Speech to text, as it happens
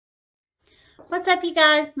What's up, you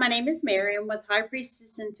guys? My name is Miriam with High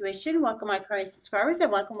Priestess Intuition. Welcome, my current subscribers, and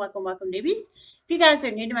welcome, newbies. If you guys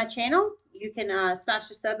are new to my channel, you can smash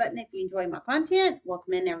the sub button if you enjoy my content.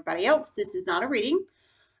 Welcome in everybody else. This is not a reading.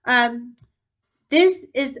 Um, this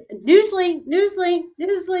is newsly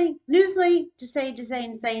to say.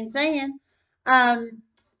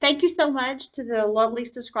 Thank you so much to the lovely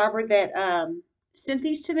subscriber that sent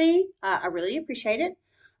these to me. I really appreciate it.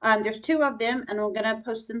 There's two of them, and I'm gonna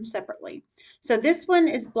post them separately. So this one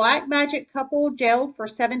is Black Magic Couple jailed for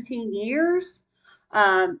 17 years.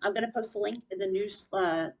 I'm gonna post a link in the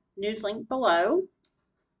news link below.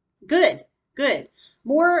 Good, good.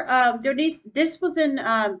 More. There needs. This was in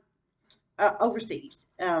overseas,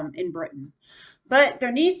 in Britain. But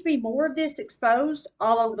there needs to be more of this exposed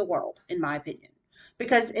all over the world, in my opinion,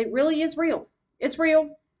 because it really is real. It's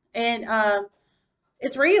real, and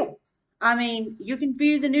it's real. I mean, you can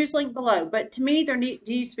view the news link below, but to me, there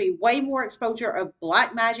needs to be way more exposure of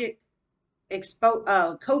black magic,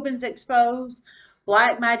 covens exposed,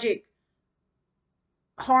 black magic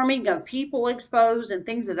harming of people exposed, and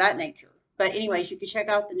things of that nature. But anyways, you can check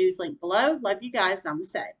out the news link below. Love you guys.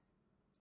 Namaste.